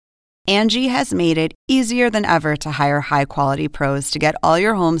Angie has made it easier than ever to hire high-quality pros to get all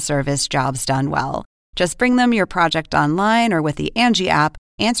your home service jobs done well. Just bring them your project online or with the Angie app,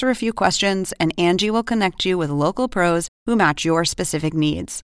 answer a few questions, and Angie will connect you with local pros who match your specific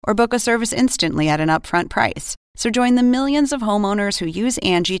needs. Or book a service instantly at an upfront price. So join the millions of homeowners who use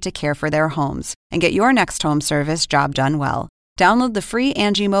Angie to care for their homes and get your next home service job done well. Download the free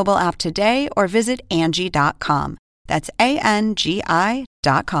Angie mobile app today or visit Angie.com. That's ANGI.com.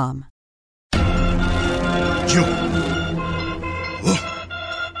 Yo.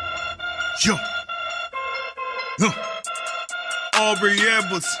 Yo. Aubrey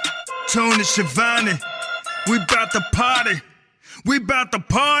Edwards, Tony Schiavone. We bout to party. We bout to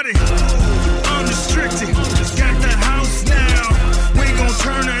party. Unrestricted. Got the house now. We gon'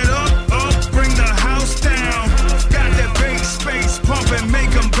 turn it up, bring the house down. Got that big space pumping,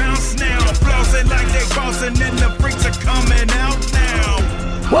 make them bounce now. Flossing like they bossing and the freaks are coming out now.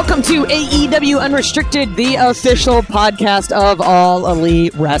 Welcome to AEW Unrestricted, the official podcast of All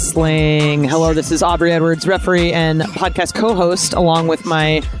Elite Wrestling. Hello, this is Aubrey Edwards, referee and podcast co-host, along with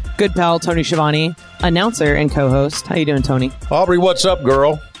my good pal, Tony Schiavone, announcer and co-host. How you doing, Tony? Aubrey, what's up,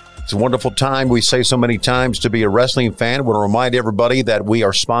 girl? It's a wonderful time. We say so many times to be a wrestling fan. I want to remind everybody that we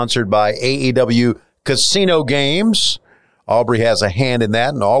are sponsored by AEW Casino Games. Aubrey has a hand in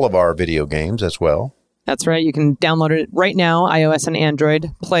that and all of our video games as well. That's right. You can download it right now, iOS and Android.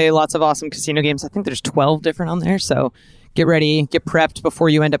 Play lots of awesome casino games. I think there's 12 different on there, so get ready, get prepped before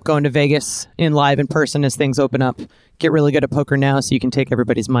you end up going to Vegas in live in person as things open up. Get really good at poker now so you can take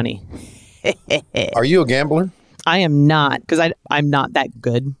everybody's money. Are you a gambler? I am not, because I'm not that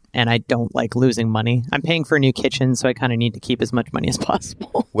good, and I don't like losing money. I'm paying for a new kitchen, so I kind of need to keep as much money as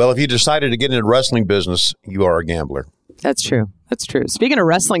possible. Well, if you decided to get into the wrestling business, you are a gambler. That's true. That's true. Speaking of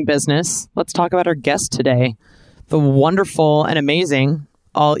wrestling business, let's talk about our guest today, the wonderful and amazing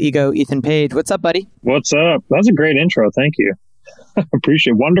All Ego Ethan Page. What's up, buddy? What's up? That's a great intro. Thank you.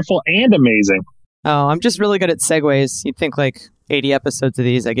 Appreciate it. Wonderful and amazing. Oh, I'm just really good at segues. You'd think like 80 episodes of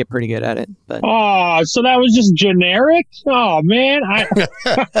these, I get pretty good at it. But oh, so that was just generic? Oh, man.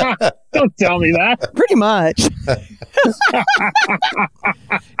 Don't tell me that. Pretty much.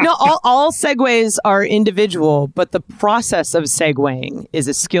 No, all segues are individual, but the process of segueing is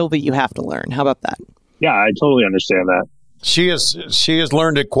a skill that you have to learn. How about that? Yeah, I totally understand that. She has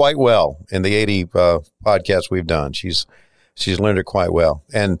learned it quite well in the 80 podcasts we've done. She's learned it quite well.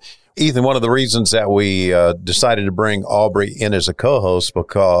 And Ethan, one of the reasons that we decided to bring Aubrey in as a co-host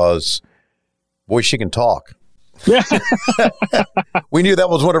because, boy, she can talk. Yeah. We knew that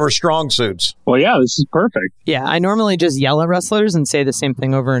was one of her strong suits. Well, yeah, this is perfect. Yeah, I normally just yell at wrestlers and say the same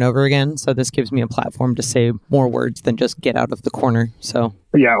thing over and over again. So this gives me a platform to say more words than just get out of the corner. So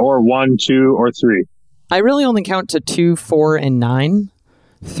yeah, or 1, 2, or 3. I really only count to 2, 4, and 9.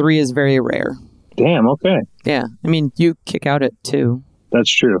 3 is very rare. Damn, okay. Yeah, I mean, you kick out at 2. That's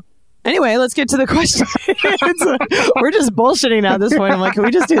true. Anyway, let's get to the question. We're just bullshitting now at this point. I'm like, can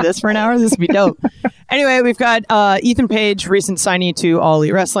we just do this for an hour? This would be dope. Anyway, we've got Ethan Page, recent signee to All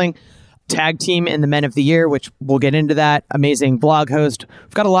Elite Wrestling, tag team in the Men of the Year, which we'll get into that. Amazing blog host.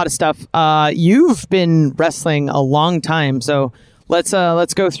 We've got a lot of stuff. You've been wrestling a long time, so let's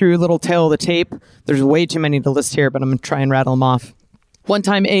go through a little tale of the tape. There's way too many to list here, but I'm going to try and rattle them off.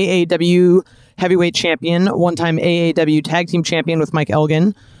 One-time AAW heavyweight champion, one-time AAW tag team champion with Mike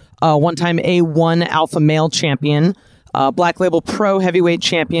Elgin, one-time A1 Alpha Male champion, Black Label Pro Heavyweight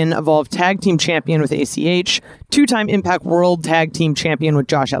Champion, Evolve Tag Team Champion with ACH, two-time Impact World Tag Team Champion with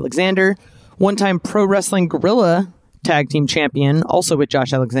Josh Alexander, one-time Pro Wrestling Guerrilla Tag Team Champion, also with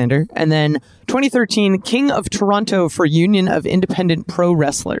Josh Alexander, and then 2013 King of Toronto for Union of Independent Pro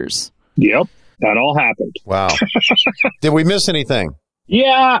Wrestlers. Yep, that all happened. Wow. Did we miss anything?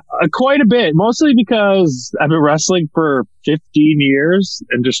 Yeah, quite a bit. Mostly because I've been wrestling for 15 years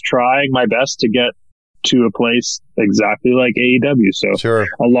and just trying my best to get to a place exactly like AEW. So sure.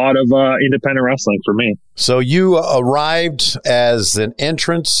 A lot of independent wrestling for me. So you arrived as an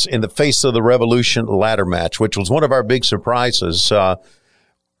entrance in the Face of the Revolution ladder match, which was one of our big surprises. How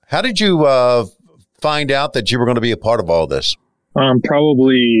did you find out that you were going to be a part of all this?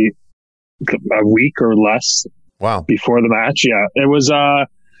 Probably a week or less. Wow. Before the match, yeah. It was,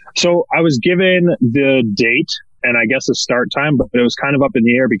 so I was given the date and I guess the start time, but it was kind of up in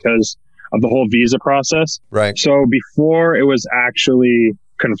the air because of the whole visa process. Right. So before it was actually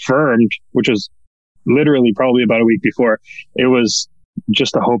confirmed, which was literally probably about a week before, it was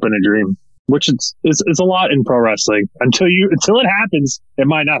just a hope and a dream, which it's a lot in pro wrestling. Until it happens, it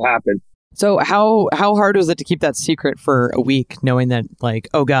might not happen. So how hard was it to keep that secret for a week, knowing that, like,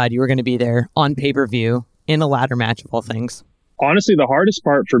 oh God, you were going to be there on pay-per-view in a ladder match of all things? Honestly, the hardest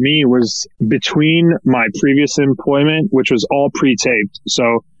part for me was between my previous employment, which was all pre-taped.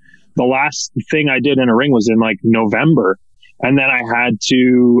 So the last thing I did in a ring was in like November. And then I had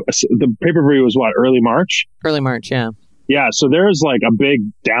to, the pay-per-view was what, early March? Early March, yeah. Yeah, so there was like a big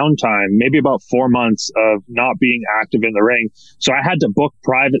downtime, maybe about 4 months of not being active in the ring. So I had to book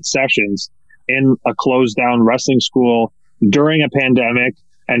private sessions in a closed down wrestling school during a pandemic.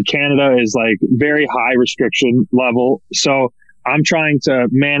 And Canada is like very high restriction level. So I'm trying to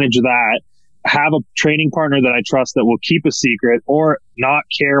manage that, have a training partner that I trust that will keep a secret or not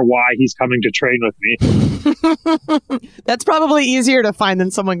care why he's coming to train with me. That's probably easier to find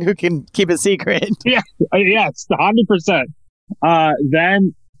than someone who can keep a secret. Yeah, it's 100%.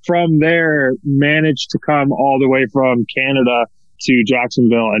 Then from there, managed to come all the way from Canada to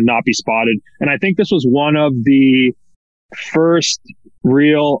Jacksonville and not be spotted. And I think this was one of the first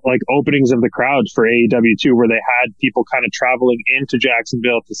real like openings of the crowd for AEW too, where they had people kind of traveling into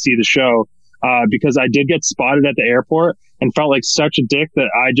Jacksonville to see the show. Because I did get spotted at the airport and felt like such a dick that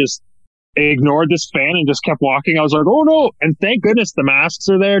I just ignored this fan and just kept walking. I was like, oh no. And thank goodness the masks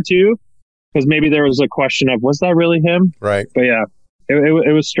are there too. Because maybe there was a question of, was that really him? Right. But yeah,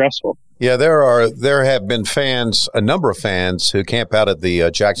 it was stressful. Yeah, there have been fans, a number of fans who camp out at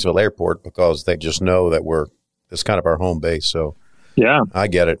the Jacksonville airport because they just know that it's kind of our home base. So yeah, I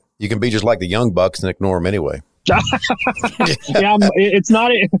get it. You can be just like the Young Bucks and ignore them anyway. Yeah, it's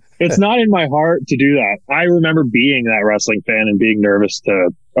not in my heart to do that. I remember being that wrestling fan and being nervous to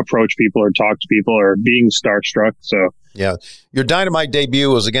approach people or talk to people or being starstruck. So yeah, your Dynamite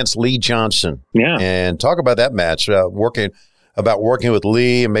debut was against Lee Johnson. Yeah, and talk about that match. Working with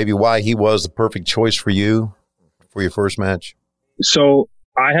Lee and maybe why he was the perfect choice for you for your first match. So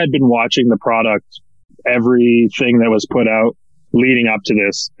I had been watching the product, everything that was put out leading up to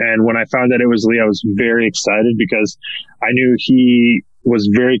this. And when I found that it was Lee, I was very excited because I knew he was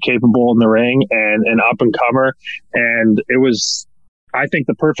very capable in the ring and an up and comer. And it was, I think,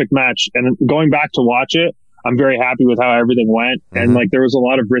 the perfect match. And going back to watch it, I'm very happy with how everything went. Mm-hmm. And like, there was a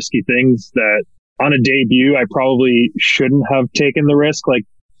lot of risky things that on a debut, I probably shouldn't have taken the risk. Like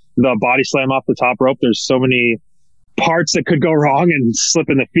the body slam off the top rope. There's so many parts that could go wrong and slip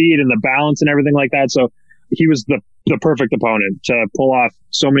in the feet and the balance and everything like that. So he was the perfect opponent to pull off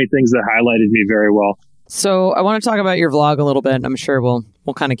so many things that highlighted me very well. So I want to talk about your vlog a little bit. I'm sure we'll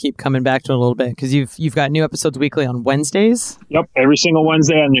kind of keep coming back to it a little bit because you've got new episodes weekly on Wednesdays. Yep, every single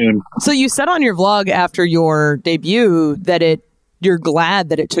Wednesday at noon. So you said on your vlog after your debut that you're glad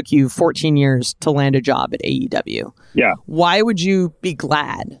that it took you 14 years to land a job at AEW. Yeah. Why would you be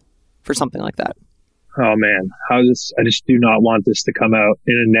glad for something like that? Oh man, I just do not want this to come out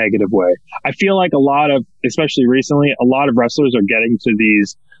in a negative way. I feel like especially recently, a lot of wrestlers are getting to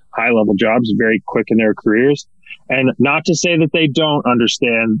these high level jobs very quick in their careers. And not to say that they don't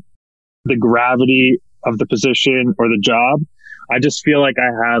understand the gravity of the position or the job. I just feel like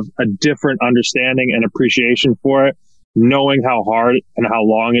I have a different understanding and appreciation for it, knowing how hard and how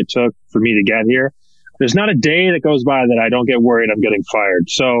long it took for me to get here. There's not a day that goes by that I don't get worried I'm getting fired.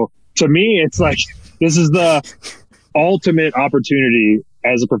 So to me, it's like, this is the ultimate opportunity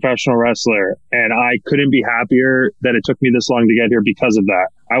as a professional wrestler. And I couldn't be happier that it took me this long to get here because of that.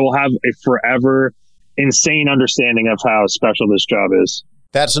 I will have a forever insane understanding of how special this job is.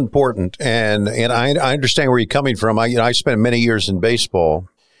 That's important. And I understand where you're coming from. I spent many years in baseball.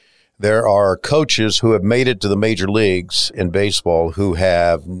 There are coaches who have made it to the major leagues in baseball who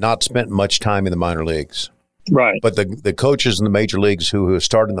have not spent much time in the minor leagues. Right. But the coaches in the major leagues who have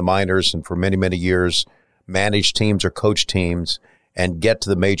started in the minors and for many, many years manage teams or coach teams and get to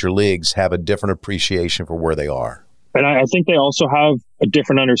the major leagues have a different appreciation for where they are. And I think they also have a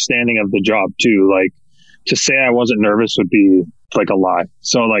different understanding of the job too. Like to say I wasn't nervous would be like a lie.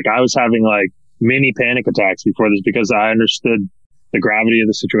 So like I was having like mini panic attacks before this because I understood the gravity of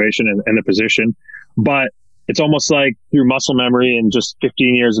the situation and the position. But it's almost like through muscle memory and just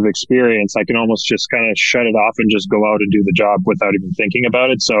 15 years of experience, I can almost just kind of shut it off and just go out and do the job without even thinking about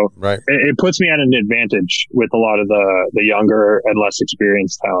it. So right. it puts me at an advantage with a lot of the younger and less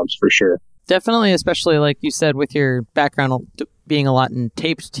experienced talents for sure. Definitely, especially like you said, with your background being a lot in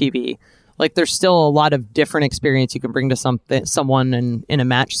taped TV, like there's still a lot of different experience you can bring to someone in a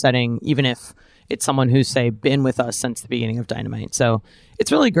match setting, even if it's someone who's, say, been with us since the beginning of Dynamite. So it's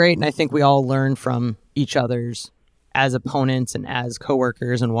really great, and I think we all learn from each other's as opponents and as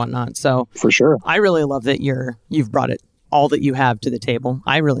coworkers and whatnot. So for sure, I really love that you've brought it all that you have to the table.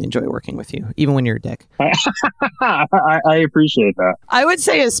 I really enjoy working with you, even when you're a dick. I appreciate that. I would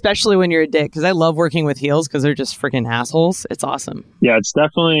say especially when you're a dick, because I love working with heels because they're just freaking assholes. It's awesome. Yeah, it's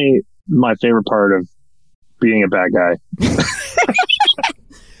definitely my favorite part of being a bad guy.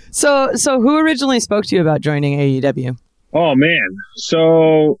 So who originally spoke to you about joining AEW? Oh, man.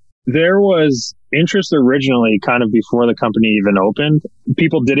 So there was interest originally kind of before the company even opened.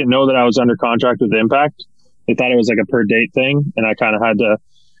 People didn't know that I was under contract with Impact. They thought it was like a per date thing. And I kind of had to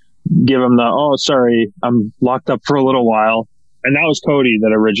give them the, oh, sorry, I'm locked up for a little while. And that was Cody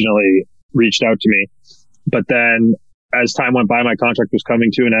that originally reached out to me. But then as time went by, my contract was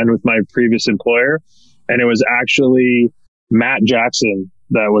coming to an end with my previous employer. And it was actually Matt Jackson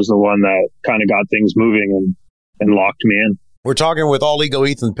that was the one that kind of got things moving and locked me in. We're talking with All Ego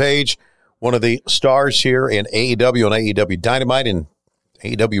Ethan Page, one of the stars here in AEW and AEW Dynamite and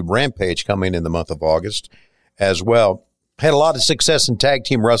AEW Rampage coming in the month of August as well. Had a lot of success in tag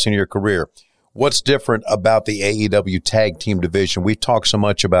team wrestling in your career. What's different about the AEW tag team division? We've talked so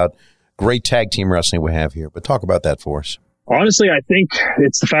much about great tag team wrestling we have here, but talk about that for us. Honestly, I think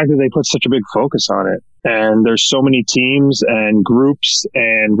it's the fact that they put such a big focus on it. And there's so many teams and groups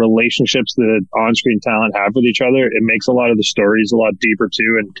and relationships that on-screen talent have with each other. It makes a lot of the stories a lot deeper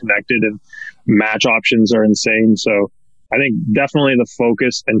too and connected, and match options are insane. So I think definitely the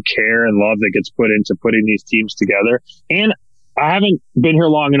focus and care and love that gets put into putting these teams together. And I haven't been here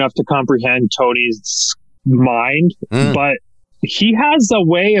long enough to comprehend Tony's mind, but he has a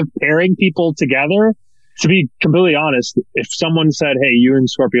way of pairing people together. To be completely honest, if someone said, hey, you and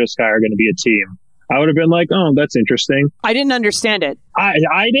Scorpio Sky are going to be a team, I would have been like, oh, that's interesting. I didn't understand it. I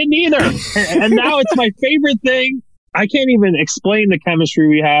didn't either. And now it's my favorite thing. I can't even explain the chemistry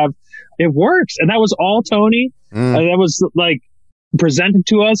we have. It works. And that was all Tony. And that was like presented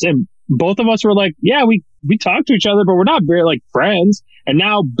to us. And both of us were like, yeah, we talk to each other, but we're not very like friends. And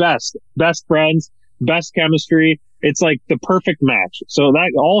now best friends, best chemistry. It's like the perfect match. So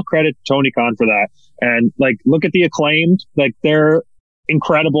that all credit to Tony Khan for that. And like, look at the Acclaimed. Like they're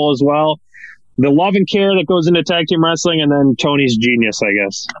incredible as well. The love and care that goes into tag team wrestling, and then Tony's genius, I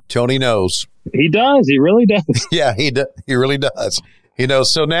guess. Tony knows. He does. He really does. Yeah, he really does. He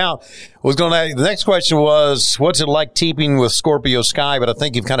knows. So now, the next question was, what's it like teaming with Scorpio Sky? But I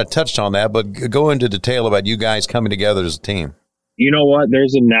think you've kind of touched on that. But go into detail about you guys coming together as a team. You know what?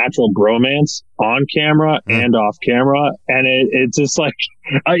 There's a natural bromance on camera and off camera. And it's just like,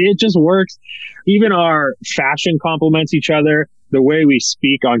 it just works. Even our fashion complements each other. The way we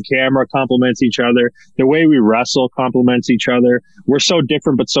speak on camera complements each other. The way we wrestle complements each other. We're so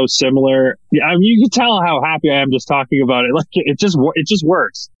different, but so similar. I mean, you can tell how happy I am just talking about it. Like it just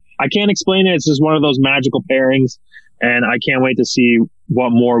works. I can't explain it. It's just one of those magical pairings. And I can't wait to see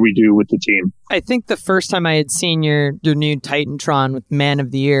what more we do with the team. I think the first time I had seen your new Titantron with Man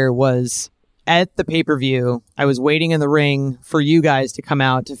of the Year was at the pay-per-view. I was waiting in the ring for you guys to come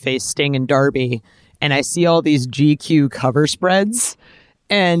out to face Sting and Darby. And I see all these GQ cover spreads.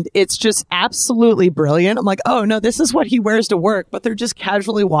 And it's just absolutely brilliant. I'm like, oh, no, this is what he wears to work. But they're just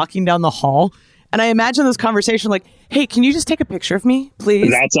casually walking down the hall. And I imagine this conversation like, hey, can you just take a picture of me,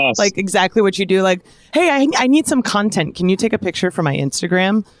 please? That's us. Like exactly what you do. Like, hey, I need some content. Can you take a picture for my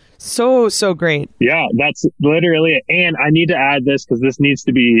Instagram? So great. Yeah, that's literally it. And I need to add this because this needs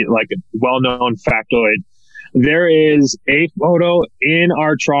to be like a well-known factoid. There is a photo in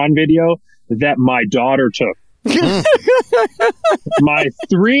our Tron video that my daughter took. My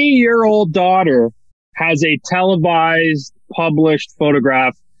 3-year-old daughter has a televised, published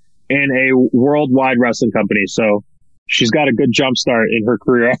photograph in a worldwide wrestling company. So she's got a good jump start in her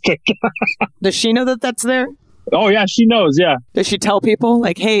career, I think. Does she know that that's there? Oh, yeah, she knows, yeah. Does she tell people,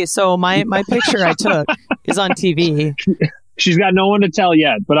 like, hey, so my picture I took is on TV? She's got no one to tell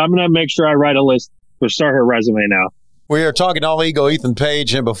yet, but I'm going to make sure I write a list to start her resume now. We are talking All Ego Ethan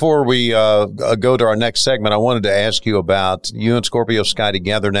Page, and before we go to our next segment, I wanted to ask you about you and Scorpio Sky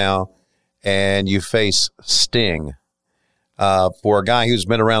together now, and you face Sting. For a guy who's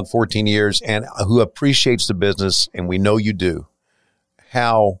been around 14 years and who appreciates the business, and we know you do,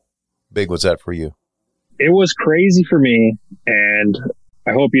 how big was that for you? It was crazy for me, and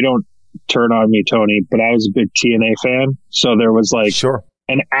I hope you don't turn on me, Tony, but I was a big TNA fan, so there was like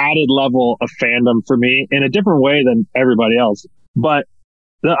an added level of fandom for me in a different way than everybody else. But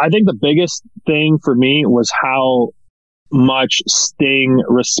I think the biggest thing for me was how much Sting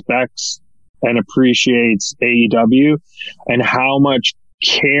respects and appreciates AEW and how much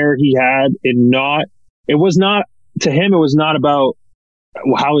care he had in it was not about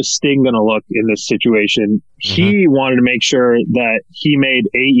how is Sting going to look in this situation. He wanted to make sure that he made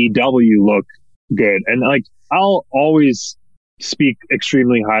AEW look good. And like, I'll always speak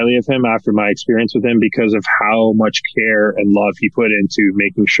extremely highly of him after my experience with him because of how much care and love he put into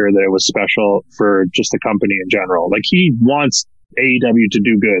making sure that it was special for just the company in general. Like he wants AEW to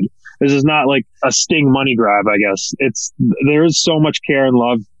do good. This is not like a Sting money grab, I guess. There is so much care and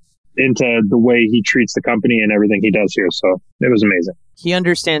love into the way he treats the company and everything he does here. So it was amazing. He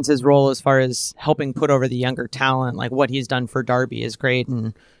understands his role as far as helping put over the younger talent. Like what he's done for Darby is great.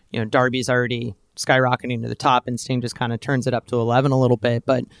 And, Darby's already skyrocketing to the top and Sting just kind of turns it up to 11 a little bit.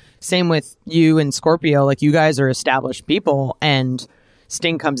 But same with you and Scorpio, like you guys are established people and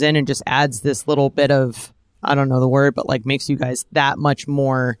Sting comes in and just adds this little bit of, I don't know the word, but like makes you guys that much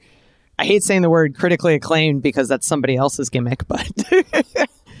more, I hate saying the word critically acclaimed because that's somebody else's gimmick, but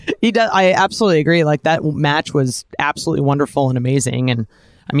he does. I absolutely agree. Like that match was absolutely wonderful and amazing. And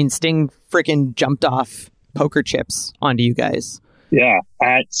I mean, Sting freaking jumped off poker chips onto you guys. Yeah,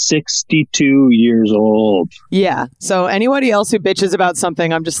 at 62 years old. Yeah. So anybody else who bitches about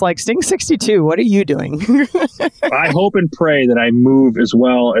something, I'm just like, Sting 62, what are you doing? I hope and pray that I move as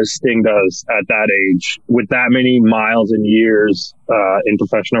well as Sting does at that age with that many miles and years in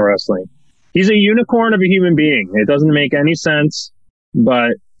professional wrestling. He's a unicorn of a human being. It doesn't make any sense,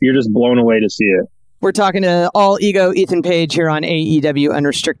 but you're just blown away to see it. We're talking to All Ego Ethan Page here on AEW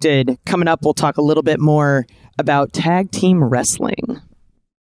Unrestricted. Coming up, we'll talk a little bit more about tag team wrestling.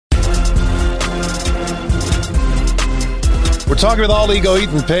 We're talking with All Ego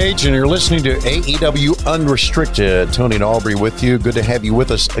Ethan Page, and you're listening to AEW Unrestricted. Tony and Aubrey with you. Good to have you with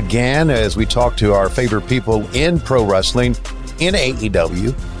us again as we talk to our favorite people in pro wrestling in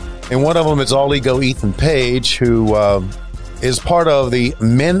AEW. And one of them is All Ego Ethan Page, who is part of the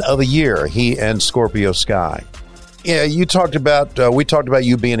Men of the Year, he and Scorpio Sky. Yeah, we talked about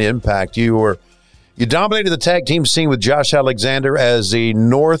you being Impact. You dominated the tag team scene with Josh Alexander as the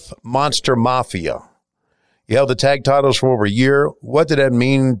North Monster Mafia. You held the tag titles for over a year. What did that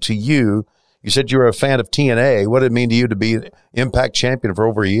mean to you? You said you were a fan of TNA. What did it mean to you to be Impact champion for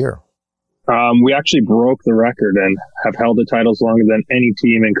over a year? We actually broke the record and have held the titles longer than any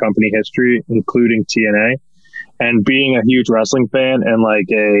team in company history, including TNA. And being a huge wrestling fan and like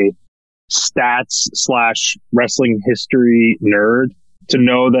a stats/wrestling history nerd, to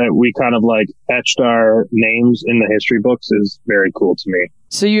know that we kind of like etched our names in the history books is very cool to me.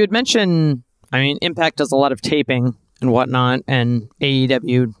 So you had mentioned, Impact does a lot of taping and whatnot, and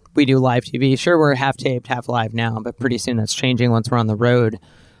AEW, we do live TV. Sure, we're half taped, half live now, but pretty soon that's changing once we're on the road.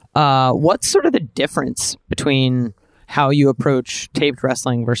 What's sort of the difference between how you approach taped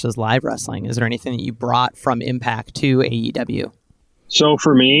wrestling versus live wrestling? Is there anything that you brought from Impact to AEW? So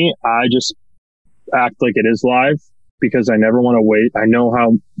for me, I just act like it is live because I never want to wait. I know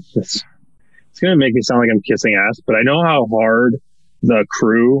how it's going to make me sound like I'm kissing ass, but I know how hard the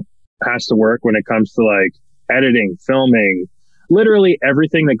crew has to work when it comes to like editing, filming, literally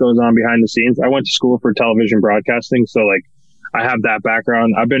everything that goes on behind the scenes. I went to school for television broadcasting, so like I have that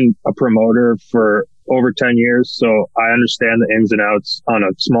background. I've been a promoter for over 10 years, so I understand the ins and outs on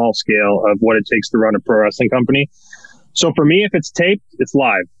a small scale of what it takes to run a pro wrestling company. So for me, if it's taped, it's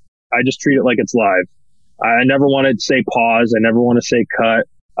live. I just treat it like it's live. I never want to say pause. I never want to say cut.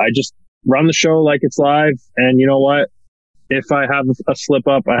 I just run the show like it's live. And you know what? If I have a slip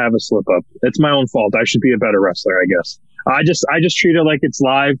up, I have a slip up. It's my own fault. I should be a better wrestler, I guess. I just treat it like it's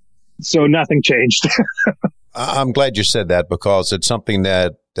live. So nothing changed. I'm glad you said that because it's something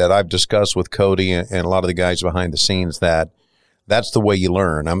that I've discussed with Cody and a lot of the guys behind the scenes, that's the way you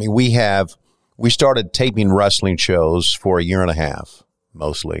learn. I mean, we started taping wrestling shows for a year and a half,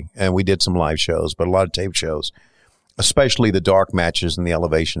 mostly, and we did some live shows, but a lot of tape shows, especially the dark matches and the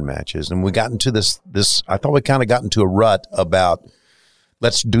elevation matches. And we got into this, I thought we kind of got into a rut about,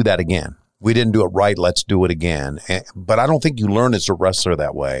 let's do that again. We didn't do it right. Let's do it again. But I don't think you learn as a wrestler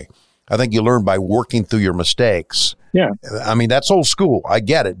that way. I think you learn by working through your mistakes. Yeah. I mean, that's old school. I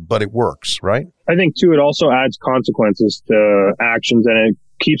get it, but it works, right? I think, too, it also adds consequences to actions and it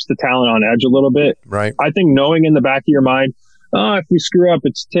keeps the talent on edge a little bit. Right. I think knowing in the back of your mind, if we screw up,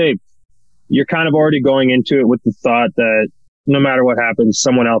 it's taped. You're kind of already going into it with the thought that no matter what happens,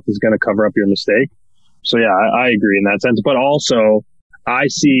 someone else is going to cover up your mistake. So, yeah, I agree in that sense. But also, I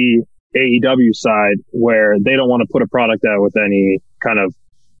see AEW side where they don't want to put a product out with any kind of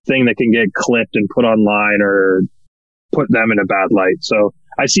thing that can get clipped and put online or put them in a bad light. So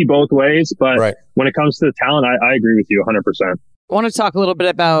I see both ways, but right. When it comes to the talent, I agree with you 100%. I want to talk a little bit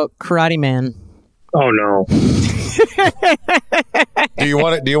about Karate Man. Oh no. Do you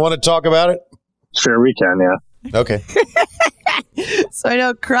want to talk about it? Sure, we can. Yeah. Okay. So I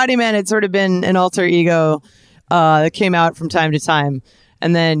know Karate Man had sort of been an alter ego that came out from time to time.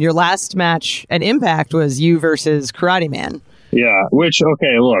 And then your last match at Impact was you versus Karate Man. Yeah,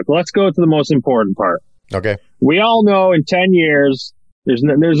 okay, look, let's go to the most important part. Okay. We all know in 10 years, There's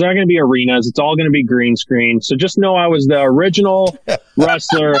not going to be arenas. It's all going to be green screen. So just know I was the original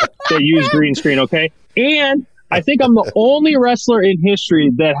wrestler that used green screen, okay? And I think I'm the only wrestler in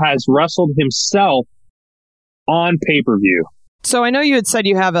history that has wrestled himself on pay-per-view. So I know you had said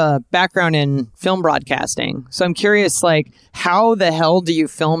you have a background in film broadcasting. So I'm curious, like, how the hell do you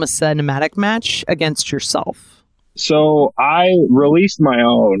film a cinematic match against yourself? So I released my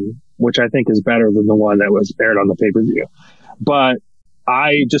own, which I think is better than the one that was aired on the pay-per-view. But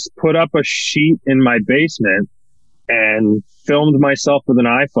I just put up a sheet in my basement and filmed myself with an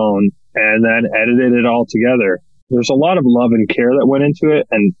iPhone and then edited it all together. There's a lot of love and care that went into it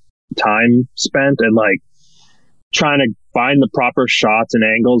and time spent and like trying to find the proper shots and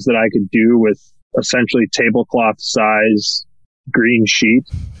angles that I could do with essentially tablecloth size green sheet.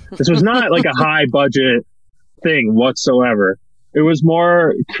 This was not like a high budget thing whatsoever. It was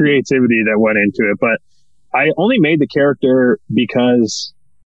more creativity that went into it, but I only made the character because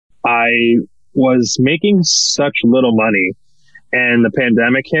I was making such little money and the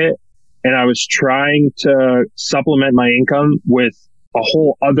pandemic hit and I was trying to supplement my income with a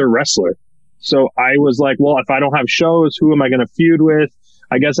whole other wrestler. So I was like, well, if I don't have shows, who am I going to feud with?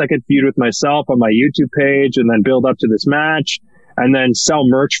 I guess I could feud with myself on my YouTube page and then build up to this match and then sell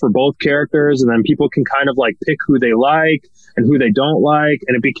merch for both characters. And then people can kind of like pick who they like and who they don't like.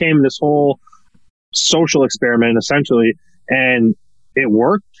 And it became this whole social experiment essentially. And it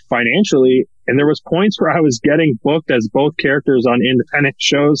worked financially. And there was points where I was getting booked as both characters on independent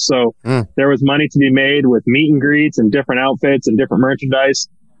shows. So there was money to be made with meet and greets and different outfits and different merchandise.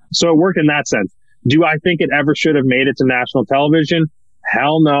 So it worked in that sense. Do I think it ever should have made it to national television?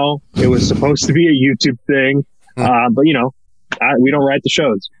 Hell no. It was supposed to be a YouTube thing. But you know, we don't write the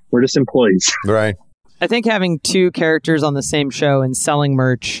shows. We're just employees. Right. I think having two characters on the same show and selling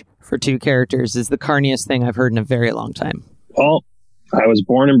merch for two characters is the carniest thing I've heard in a very long time. Well, I was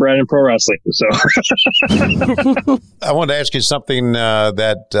born and bred in pro wrestling, so. I wanted to ask you something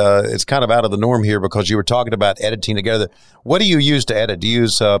that is kind of out of the norm here because you were talking about editing together. What do you use to edit? Do you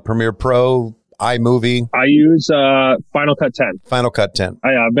use Premiere Pro, iMovie? I use Final Cut 10. Final Cut 10.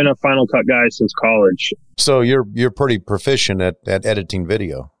 I've been a Final Cut guy since college. So you're pretty proficient at editing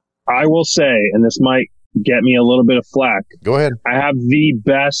video. I will say, and this might get me a little bit of flack. Go ahead. I have the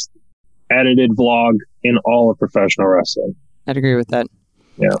best edited vlog in all of professional wrestling. I'd agree with that.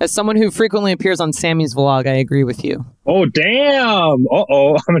 Yeah. As someone who frequently appears on Sammy's vlog, I agree with you. Oh, damn.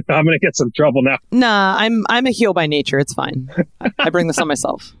 Uh-oh. I'm going to get some trouble now. Nah, I'm a heel by nature. It's fine. I bring this on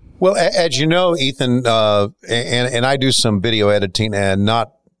myself. Well, as you know, Ethan, and I do some video editing and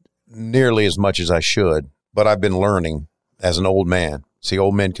not nearly as much as I should, but I've been learning as an old man. See,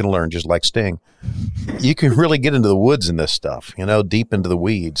 old men can learn just like Sting. You can really get into the woods in this stuff, you know, deep into the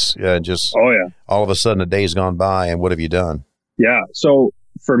weeds. All of a sudden a day's gone by and what have you done? Yeah. So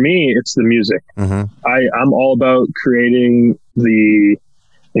for me, it's the music. Mm-hmm. I'm all about creating the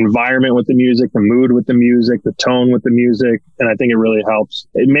environment with the music, the mood with the music, the tone with the music. And I think it really helps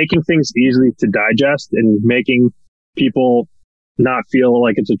in making things easily to digest and making people not feel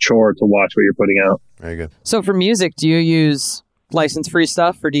like it's a chore to watch what you're putting out. Very good. So for music, do you use license-free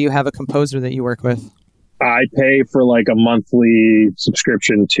stuff or do you have a composer that you work with? I pay for like a monthly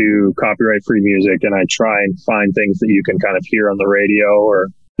subscription to copyright-free music, and I try and find things that you can kind of hear on the radio or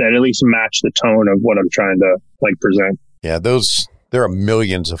that at least match the tone of what I'm trying to like present. Yeah, there are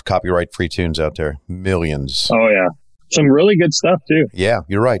millions of copyright-free tunes out there. Millions. Oh, yeah. Some really good stuff, too. Yeah,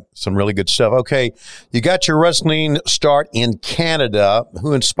 you're right. Some really good stuff. Okay, you got your wrestling start in Canada.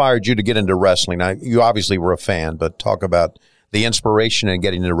 Who inspired you to get into wrestling? Now, you obviously were a fan, but talk about the inspiration in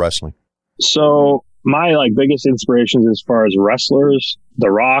getting into wrestling. So my like biggest inspirations as far as wrestlers,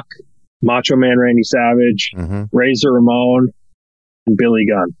 The Rock, Macho Man Randy Savage, Razor Ramon, and Billy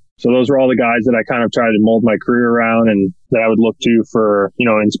Gunn. So those were all the guys that I kind of tried to mold my career around and that I would look to for, you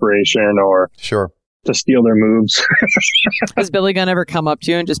know, inspiration or to steal their moves. Has Billy Gunn ever come up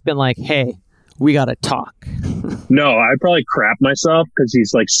to you and just been like, hey, we got to talk? No, I'd probably crap myself because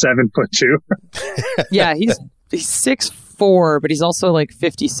he's like 7'2". Yeah, he's 6'4", but he's also like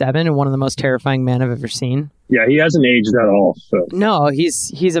 57 and one of the most terrifying men I've ever seen. Yeah, he hasn't aged at all. So. No,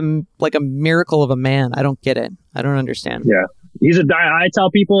 he's like a miracle of a man. I don't get it. I don't understand. Yeah. I tell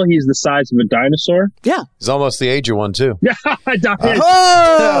people he's the size of a dinosaur. Yeah. He's almost the age of one, too. Yeah. But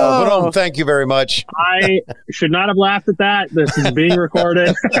thank you very much. I should not have laughed at that. This is being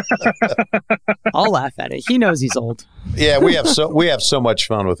recorded. I'll laugh at it. He knows he's old. Yeah, we have so much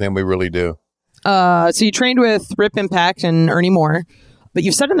fun with him. We really do. So you trained with Rip Impact and Ernie Moore, but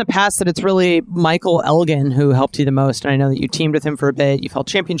you've said in the past that it's really Michael Elgin who helped you the most. And I know that you teamed with him for a bit. You've held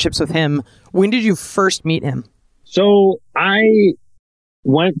championships with him. When did you first meet him? So I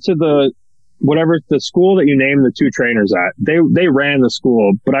went to the school that you named the 2 trainers at. They ran the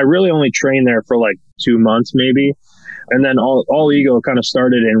school, but I really only trained there for like 2 months maybe. And then all ego kind of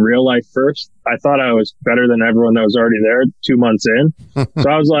started in real life first. I thought I was better than everyone that was already there 2 months in. So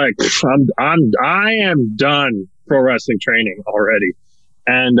I was like, I am done pro wrestling training already.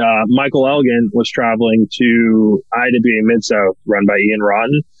 And Michael Elgin was traveling to IWA Mid-South, run by Ian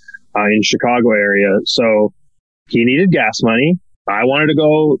Rotten, in Chicago area. So he needed gas money. I wanted to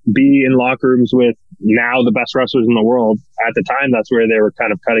go be in locker rooms with now the best wrestlers in the world. At the time, that's where they were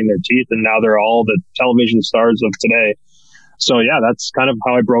kind of cutting their teeth, and now they're all the television stars of today. So yeah, that's kind of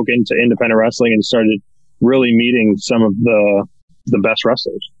how I broke into independent wrestling and started really meeting some of the best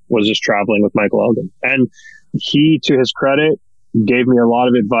wrestlers, was just traveling with Michael Elgin. And he, to his credit, gave me a lot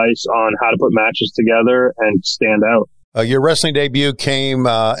of advice on how to put matches together and stand out. Your wrestling debut came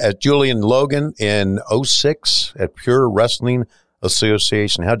at Julian Logan in 2006 at Pure Wrestling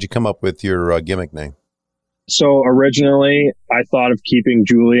Association. How'd you come up with your gimmick name? So originally, I thought of keeping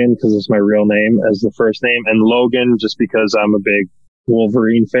Julian because it's my real name as the first name, and Logan just because I'm a big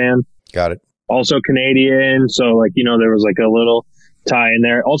Wolverine fan. Got it. Also Canadian, so like, you know, there was like a little tie in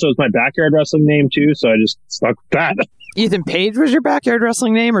there. Also, it's my backyard wrestling name too, so I just stuck with that. Ethan Page was your backyard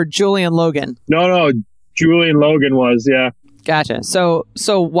wrestling name, or Julian Logan? No, Julian Logan was, yeah. Gotcha. So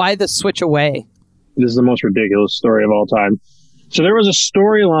why the switch away? This is the most ridiculous story of all time. So there was a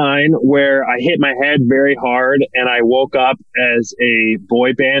storyline where I hit my head very hard and I woke up as a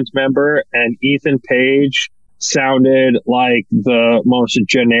boy band member, and Ethan Page sounded like the most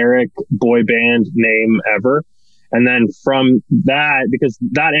generic boy band name ever. And then from that, because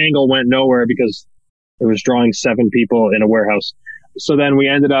that angle went nowhere because it was drawing 7 people in a warehouse. So then we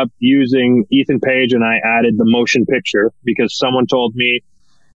ended up using Ethan Page, and I added the motion picture because someone told me,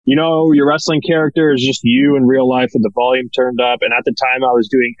 you know, your wrestling character is just you in real life with the volume turned up. And at the time I was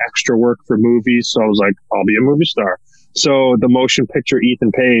doing extra work for movies. So I was like, I'll be a movie star. So the motion picture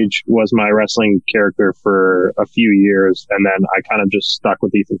Ethan Page was my wrestling character for a few years. And then I kind of just stuck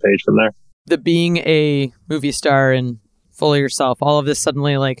with Ethan Page from there. The being a movie star and fully yourself, all of this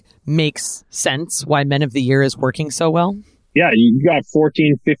suddenly like makes sense why Men of the Year is working so well. Yeah, you got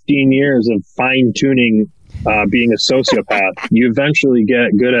 14, 15 years of fine tuning being a sociopath. You eventually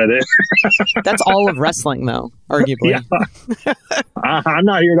get good at it. That's all of wrestling, though, arguably. Yeah. I'm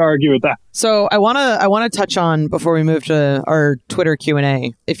not here to argue with that. So I wanna touch on, before we move to our Twitter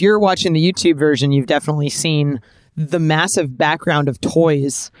Q&A, if you're watching the YouTube version, you've definitely seen the massive background of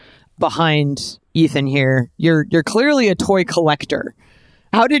toys behind Ethan here. You're clearly a toy collector.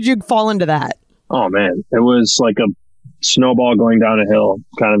 How did you fall into that? Oh man, it was like a snowball going down a hill.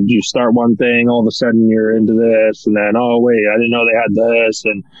 Kind of, you start one thing, all of a sudden you're into this, and then, oh wait, I didn't know they had this,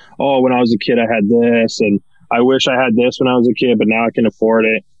 and oh, when I was a kid I had this, and I wish I had this when I was a kid, but now I can afford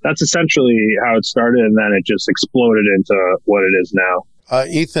it. That's essentially how it started, and then it just exploded into what it is now.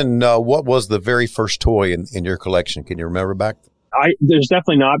 Ethan, what was the very first toy in your collection? Can you remember back? There's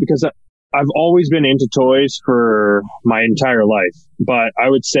definitely not, because I've always been into toys for my entire life. But I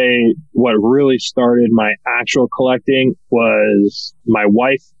would say what really started my actual collecting was my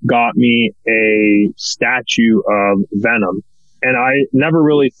wife got me a statue of Venom. And I never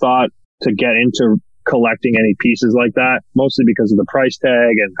really thought to get into collecting any pieces like that, mostly because of the price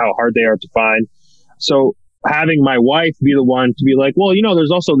tag and how hard they are to find. So having my wife be the one to be like, well, you know,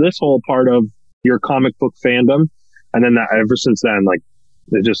 there's also this whole part of your comic book fandom. And then ever since then, like,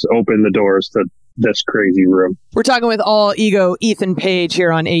 it just opened the doors to this crazy room. We're talking with All Ego Ethan Page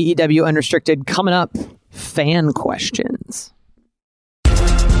here on AEW Unrestricted. Coming up, fan questions.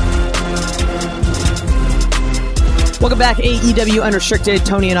 Welcome back, AEW Unrestricted.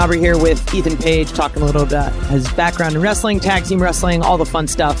 Tony and Aubrey here with Ethan Page, talking a little about his background in wrestling, tag team wrestling, all the fun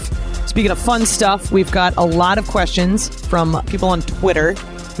stuff. Speaking of fun stuff, we've got a lot of questions from people on Twitter.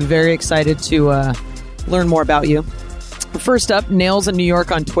 Very excited to learn more about you. First up, Nails in New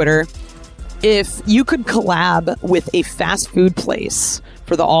York on Twitter. If you could collab with a fast food place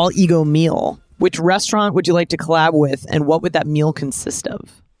for the All Ego meal, which restaurant would you like to collab with, and what would that meal consist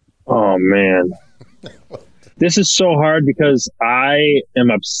of? Oh, man. This is so hard because I am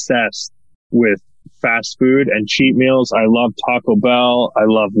obsessed with fast food and cheap meals. I love Taco Bell. I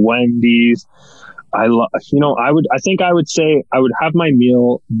love Wendy's. I think I would say I would have my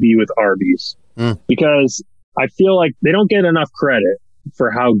meal be with Arby's because I feel like they don't get enough credit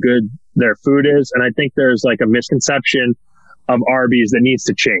for how good their food is. And I think there's like a misconception of Arby's that needs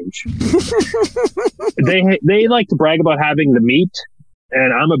to change. They like to brag about having the meat,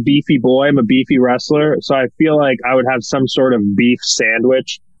 and I'm a beefy boy. I'm a beefy wrestler. So I feel like I would have some sort of beef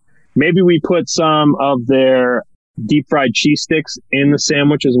sandwich. Maybe we put some of their deep fried cheese sticks in the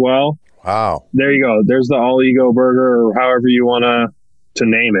sandwich as well. Wow. There you go. There's the All Ego burger, or however you want to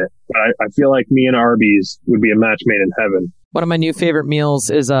name it. I feel like me and Arby's would be a match made in heaven. One of my new favorite meals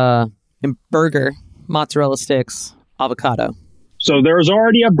is a burger, mozzarella sticks, avocado. So there's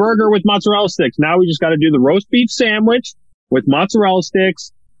already a burger with mozzarella sticks. Now we just got to do the roast beef sandwich with mozzarella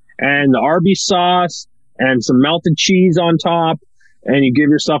sticks and the Arby's sauce and some melted cheese on top. And you give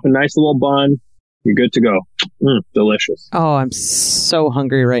yourself a nice little bun. You're good to go. Delicious. Oh, I'm so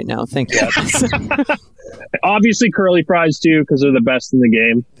hungry right now. Thank you. Obviously curly fries too, because they're the best in the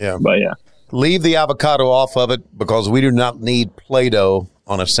game. Yeah. But yeah. Leave the avocado off of it because we do not need Play-Doh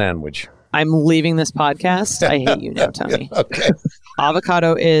on a sandwich. I'm leaving this podcast. I hate you now, Tony. Okay.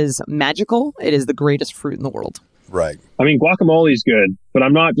 Avocado is magical. It is the greatest fruit in the world. Right. I mean, guacamole is good, but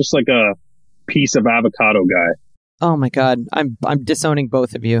I'm not just like a piece of avocado guy. Oh my God. I'm disowning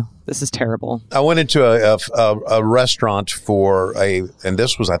both of you. This is terrible. I went into a restaurant and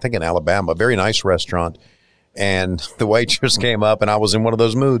this was, I think, in Alabama, a very nice restaurant. And the waitress came up and I was in one of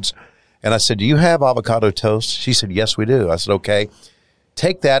those moods. And I said, "Do you have avocado toast?" She said, "Yes, we do." I said, "Okay,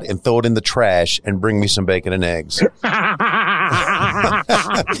 take that and throw it in the trash and bring me some bacon and eggs." I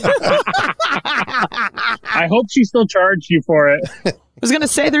hope she still charged you for it. I was going to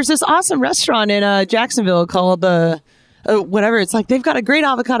say there's this awesome restaurant in Jacksonville called whatever. It's like they've got a great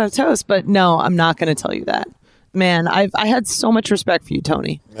avocado toast, but no, I'm not going to tell you that. Man, I had so much respect for you,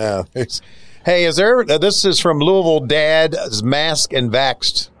 Tony. Yeah. Hey, this is from Louisville Dad's Mask and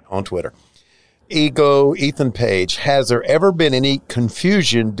Vaxxed on Twitter. Ego Ethan Page, has there ever been any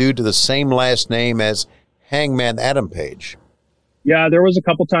confusion due to the same last name as Hangman Adam Page? Yeah, there was a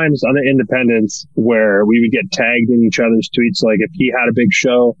couple times on the Independents where we would get tagged in each other's tweets. Like if he had a big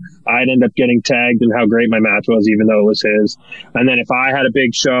show, I'd end up getting tagged in how great my match was, even though it was his. And then if I had a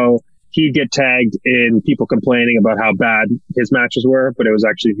big show, he'd get tagged in people complaining about how bad his matches were, but it was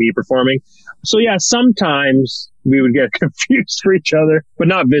actually me performing. So yeah, sometimes we would get confused for each other, but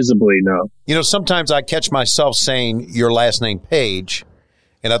not visibly, no. You know, sometimes I catch myself saying your last name Page,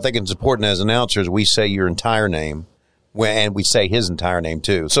 and I think it's important as announcers we say your entire name, and we say his entire name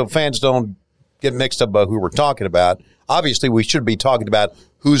too. So fans don't get mixed up about who we're talking about. Obviously, we should be talking about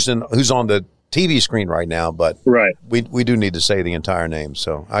who's on the TV screen right now, but right. we do need to say the entire name,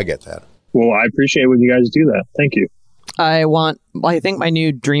 so I get that. Well, I appreciate when you guys do that. Thank you. I think my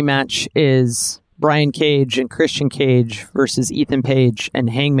new dream match is Brian Cage and Christian Cage versus Ethan Page and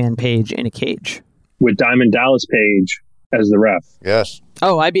Hangman Page in a cage. With Diamond Dallas Page as the ref. Yes.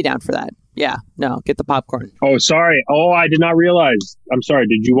 Oh, I'd be down for that. Yeah. No, get the popcorn. Oh, sorry. Oh, I did not realize. I'm sorry.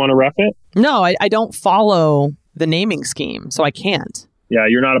 Did you want to ref it? No, I don't follow the naming scheme, so I can't. Yeah,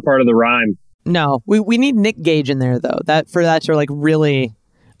 you're not a part of the rhyme. No, we need Nick Gage in there, though. That to like really...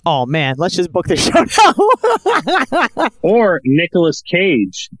 Oh, man, let's just book the show now. Or Nicolas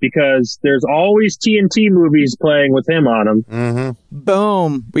Cage, because there's always TNT movies playing with him on them. Mm-hmm.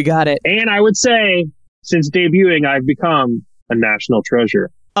 Boom. We got it. And I would say, since debuting, I've become a national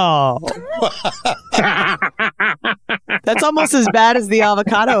treasure. Oh. That's almost as bad as the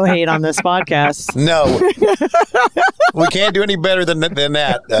avocado hate on this podcast. No. We can't do any better than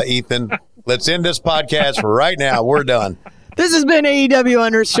that, Ethan. Let's end this podcast right now. We're done. This has been AEW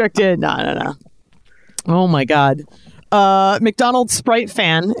Unrestricted. No. Oh, my God. McDonald's Sprite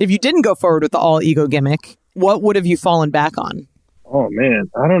fan, if you didn't go forward with the all ego gimmick, what would have you fallen back on? Oh,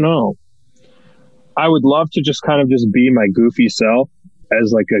 man. I don't know. I would love to just kind of just be my goofy self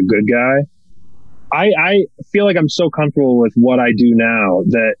as like a good guy. I feel like I'm so comfortable with what I do now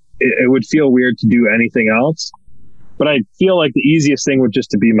that it would feel weird to do anything else. But I feel like the easiest thing would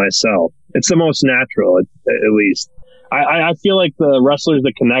just to be myself. It's the most natural, at least. I feel like the wrestlers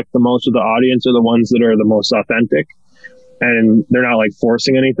that connect the most with the audience are the ones that are the most authentic, and they're not like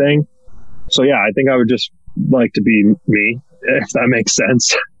forcing anything. So yeah, I think I would just like to be me, if that makes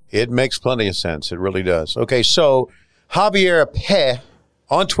sense. It makes plenty of sense. It really does. Okay, so Javier Pe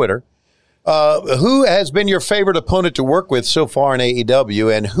on Twitter, who has been your favorite opponent to work with so far in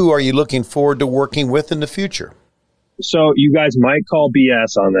AEW, and who are you looking forward to working with in the future? So you guys might call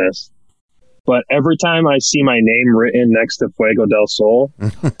BS on this, but every time I see my name written next to Fuego del Sol,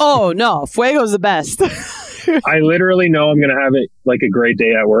 oh no, Fuego's the best. I literally know I'm going to have it like a great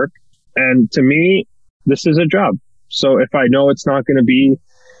day at work. And to me, this is a job. So if I know it's not going to be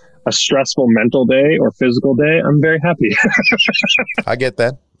a stressful mental day or physical day, I'm very happy. I get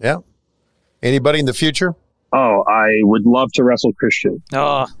that. Yeah. Anybody in the future? Oh, I would love to wrestle Christian.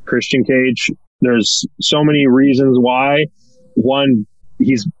 Oh. Christian Cage. There's so many reasons why. One,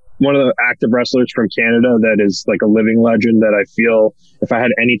 he's one of the active wrestlers from Canada that is like a living legend that I feel if I had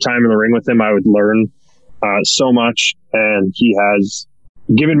any time in the ring with him, I would learn so much, and he has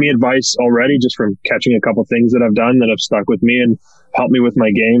given me advice already just from catching a couple things that I've done that have stuck with me and helped me with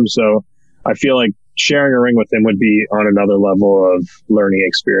my game. So I feel like sharing a ring with him would be on another level of learning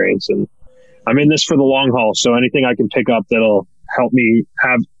experience. And I'm in this for the long haul. So anything I can pick up that'll help me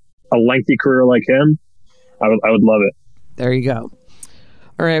have a lengthy career like him, I would love it. There you go.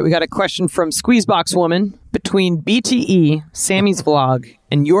 All right, we got a question from Squeezebox Woman. Between BTE, Sammy's vlog,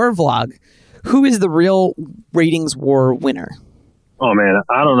 and your vlog, who is the real ratings war winner? Oh, man,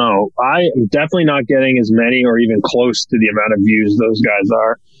 I don't know. I am definitely not getting as many or even close to the amount of views those guys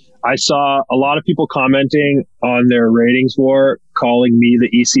are. I saw a lot of people commenting on their ratings war, calling me the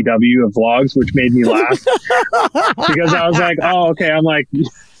ECW of vlogs, which made me laugh. Because I was like, oh, okay. I'm like,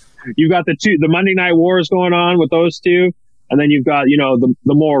 you've got the Monday Night Wars going on with those two. And then you've got, the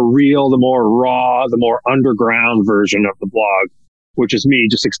more real, the more raw, the more underground version of the blog, which is me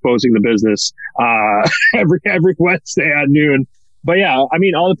just exposing the business every Wednesday at noon. But yeah, I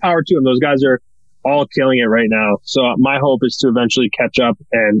mean, all the power to them. Those guys are all killing it right now. So my hope is to eventually catch up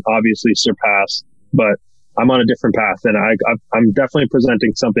and obviously surpass. But I'm on a different path, and I'm definitely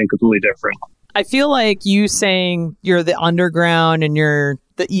presenting something completely different. I feel like you saying you're the underground and you're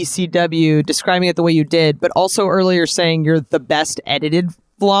the ECW, describing it the way you did, but also earlier saying you're the best edited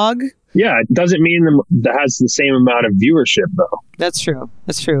vlog. Yeah, it doesn't mean that has the same amount of viewership, though. That's true.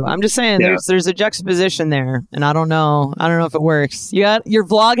 I'm just saying there's a juxtaposition there, and I don't know if it works. Your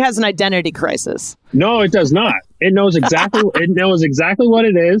vlog has an identity crisis. No, it does not. It knows exactly what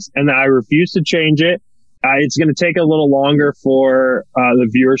it is, and I refuse to change it. It's going to take a little longer for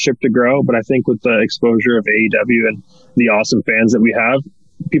the viewership to grow, but I think with the exposure of AEW and the awesome fans that we have,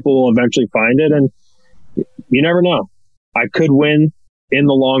 people will eventually find it, and you never know. I could win in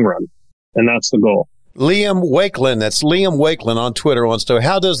the long run. And that's the goal. Liam Wakelin, that's Liam Wakelin on Twitter, wants to know,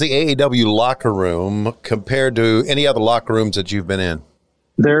 how does the AEW locker room compare to any other locker rooms that you've been in?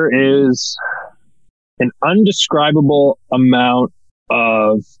 There is an undescribable amount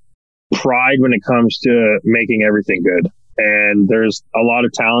of pride when it comes to making everything good. And there's a lot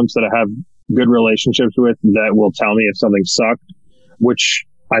of talents that I have good relationships with that will tell me if something sucked, which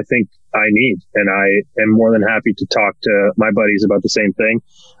I think I need. And I am more than happy to talk to my buddies about the same thing.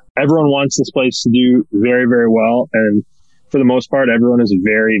 Everyone wants this place to do very, very well. And for the most part, everyone is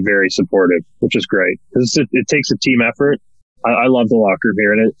very, very supportive, which is great. It takes a team effort. I love the locker room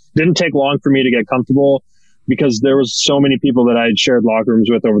here. And it didn't take long for me to get comfortable because there was so many people that I had shared locker rooms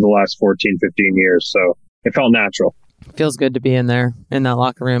with over the last 14, 15 years. So it felt natural. Feels good to be in there, in that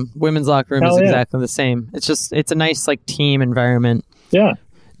locker room. Women's locker room is exactly the same. It's a nice team environment. Yeah.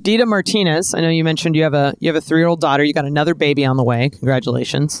 Dita Martinez, I know you mentioned you have a 3-year-old daughter. You got another baby on the way.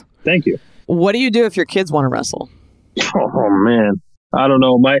 Congratulations. Thank you. What do you do if your kids want to wrestle? Oh man, I don't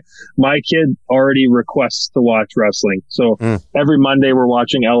know. My kid already requests to watch wrestling. So every Monday we're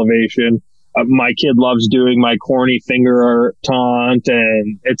watching Elevation. My kid loves doing my corny finger taunt,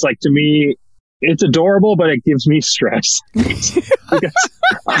 and it's like, to me, it's adorable, but it gives me stress.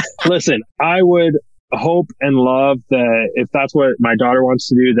 Listen, I would hope and love that if that's what my daughter wants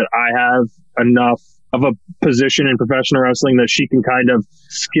to do, that I have enough of a position in professional wrestling that she can kind of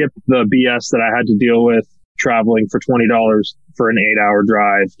skip the BS that I had to deal with traveling for $20 for an 8-hour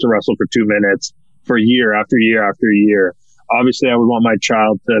drive to wrestle for 2 minutes for year after year after year. Obviously, I would want my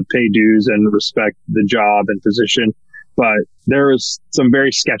child to pay dues and respect the job and position, but there was some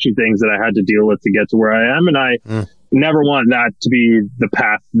very sketchy things that I had to deal with to get to where I am, and I never want that to be the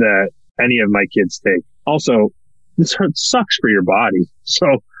path that any of my kids take. Also, this sucks for your body, so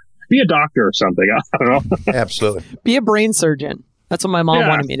be a doctor or something. I don't know. Absolutely. Be a brain surgeon. That's what my mom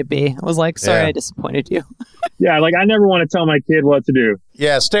wanted me to be. I was like, sorry, I disappointed you. Yeah, I never want to tell my kid what to do.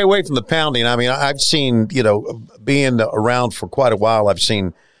 Yeah, stay away from the pounding. I mean, I've seen, being around for quite a while, I've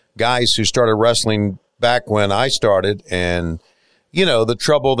seen guys who started wrestling back when I started, and, the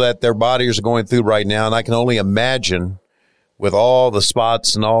trouble that their bodies are going through right now. And I can only imagine with all the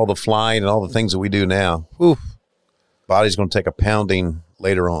spots and all the flying and all the things that we do now, body's going to take a pounding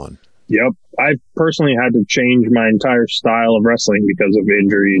later on. Yep. I personally had to change my entire style of wrestling because of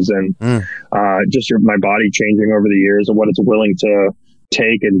injuries and my body changing over the years and what it's willing to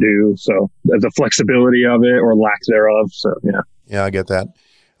take and do. So the flexibility of it or lack thereof. So, yeah. Yeah, I get that.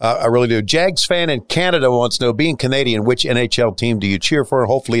 I really do. Jags fan in Canada wants to know, being Canadian, which NHL team do you cheer for?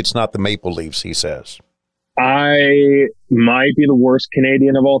 Hopefully it's not the Maple Leafs, he says. I might be the worst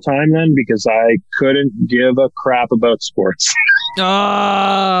Canadian of all time then, because I couldn't give a crap about sports.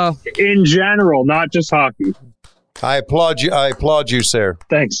 In general, not just hockey. I applaud you, sir.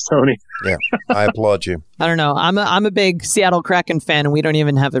 Thanks, Tony. Yeah, I applaud you. I don't know. I'm a big Seattle Kraken fan, and we don't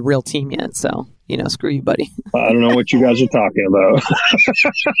even have a real team yet. So, screw you, buddy. I don't know what you guys are talking about.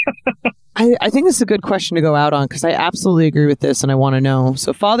 I think this is a good question to go out on because I absolutely agree with this, and I want to know.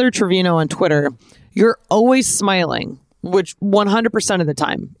 So, Father Trevino on Twitter, you're always smiling, which 100% of the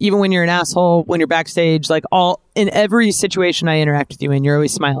time, even when you're an asshole, when you're backstage, in every situation I interact with you in, you're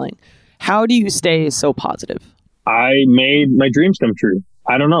always smiling. How do you stay so positive? I made my dreams come true.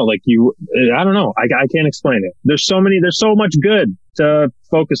 I don't know. I don't know. I can't explain it. There's so much good to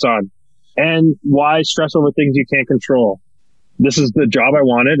focus on. And why stress over things you can't control? This is the job I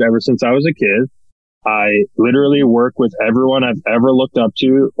wanted ever since I was a kid. I literally work with everyone I've ever looked up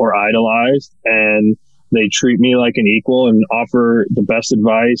to or idolized, and they treat me like an equal and offer the best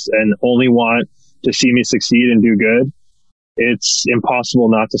advice and only want to see me succeed and do good. It's impossible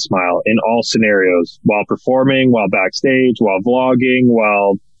not to smile in all scenarios, while performing, while backstage, while vlogging,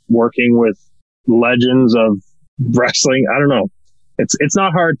 while working with legends of wrestling. I don't know. It's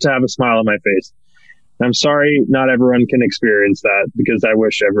not hard to have a smile on my face. I'm sorry not everyone can experience that because I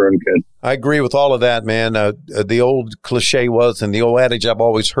wish everyone could. I agree with all of that, man. The old cliche was, and the old adage I've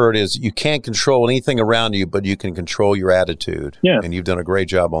always heard is, you can't control anything around you, but you can control your attitude. Yeah. And you've done a great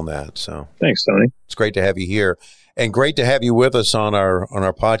job on that. So thanks, Tony. It's great to have you here. And great to have you with us on our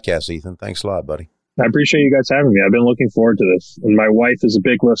podcast, Ethan. Thanks a lot, buddy. I appreciate you guys having me. I've been looking forward to this. And my wife is a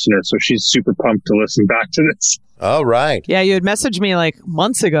big listener, so she's super pumped to listen back to this. All right. Yeah, you had messaged me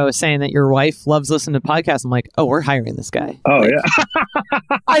months ago saying that your wife loves listening to podcasts. I'm like, oh, we're hiring this guy. Oh,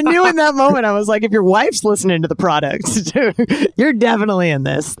 yeah. I knew in that moment, I was like, if your wife's listening to the product, you're definitely in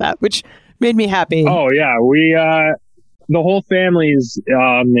this. Which made me happy. Oh, yeah. We, the whole family's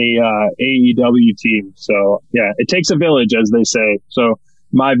on the AEW team. So, yeah, it takes a village, as they say. So,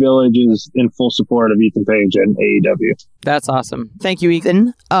 my village is in full support of Ethan Page and AEW. That's awesome. Thank you,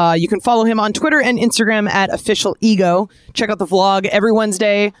 Ethan. You can follow him on Twitter and Instagram at OfficialEgo. Check out the vlog every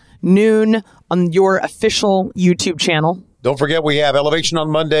Wednesday, noon, on your official YouTube channel. Don't forget, we have Elevation on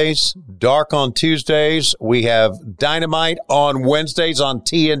Mondays, Dark on Tuesdays. We have Dynamite on Wednesdays on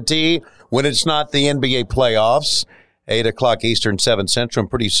TNT when it's not the NBA playoffs. 8 o'clock Eastern, 7 Central. And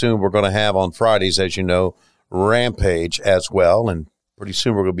pretty soon we're going to have on Fridays, as you know, Rampage as well. And pretty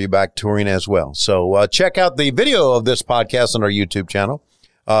soon we're going to be back touring as well. So check out the video of this podcast on our YouTube channel.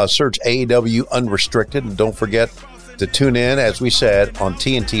 Search AEW Unrestricted. And don't forget to tune in, as we said, on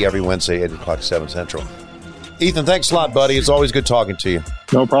TNT every Wednesday, 8 o'clock, 7 Central. Ethan, thanks a lot, buddy. It's always good talking to you.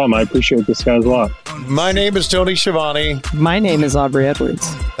 No problem. I appreciate this guys a lot. My name is Tony Schiavone. My name is Aubrey Edwards.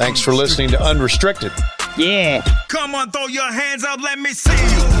 Thanks for listening to Unrestricted. Yeah. Come on, throw your hands up, let me see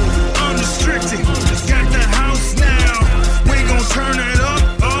you. Unrestricted, got the house now. We gon' turn it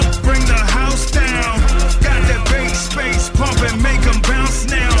up, bring the house down. Got that bass space pumping, make them bounce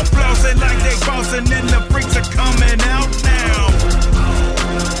now. Floss it like they bouncing